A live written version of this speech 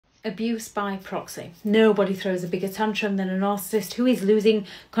Abuse by proxy. Nobody throws a bigger tantrum than a narcissist who is losing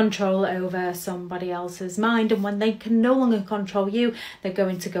control over somebody else's mind, and when they can no longer control you, they're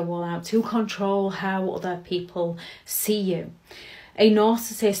going to go all out to control how other people see you. A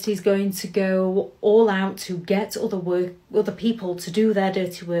narcissist is going to go all out to get other people to do their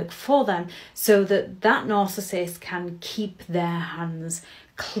dirty work for them, so that that narcissist can keep their hands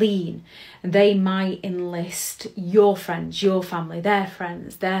clean. They might enlist your friends, your family, their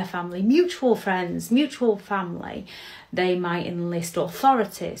friends, their family, mutual friends, mutual family. They might enlist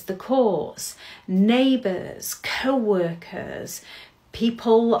authorities, the courts, neighbours, co-workers,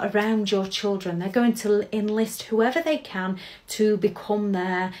 people around your children. They're going to enlist whoever they can to become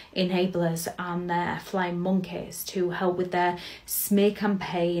their enablers and their flying monkeys to help with their smear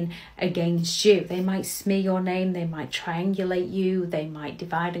campaign against you. They might smear your name, they might triangulate you, they might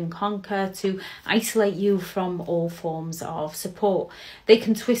divide and conquer to isolate you from all forms of support. They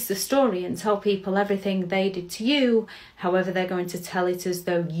can twist the story and tell people everything they did to you, however they're going to tell it as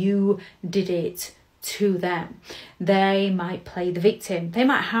though you did it to them. They might play the victim. They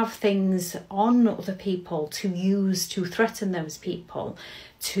might have things on other people to use to threaten those people,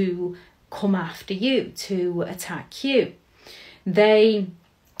 to come after you, to attack you. They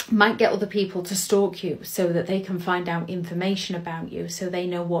might get other people to stalk you so that they can find out information about you, so they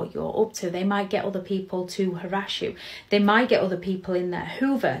know what you're up to. They might get other people to harass you. They might get other people in their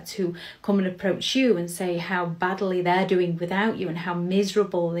hoover to come and approach you and say how badly they're doing without you and how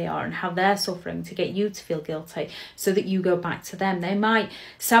miserable they are and how they're suffering, to get you to feel guilty so that you go back to them. They might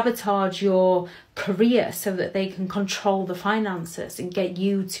sabotage your career so that they can control the finances and get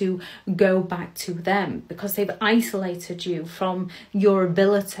you to go back to them, because they've isolated you from your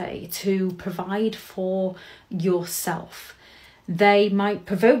ability to provide for yourself. They might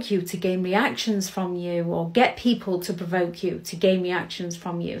provoke you to gain reactions from you, or get people to provoke you to gain reactions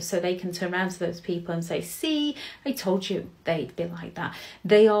from you, so they can turn around to those people and say, see, I told you they'd be like that.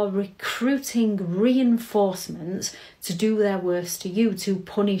 They are recruiting reinforcements to do their worst to you, to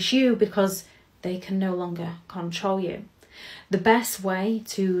punish you, because they can no longer control you. The best way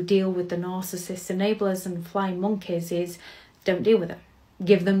to deal with the narcissist enablers and flying monkeys is don't deal with them.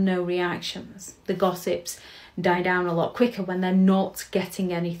 Give them no reactions. The gossips die down a lot quicker when they're not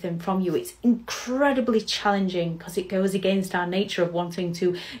getting anything from you. It's incredibly challenging because it goes against our nature of wanting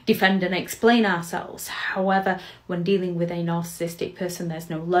to defend and explain ourselves. However, when dealing with a narcissistic person,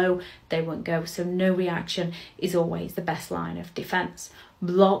 there's no low, they won't go. So no reaction is always the best line of defense.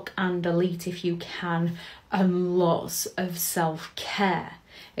 Block and delete if you can, and lots of self-care.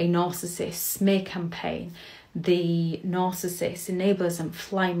 A narcissist smear campaign, the narcissist enablers and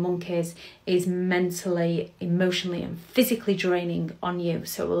flying monkeys, is mentally, emotionally and physically draining on you.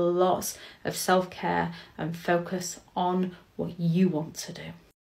 So lots of self-care and focus on what you want to do.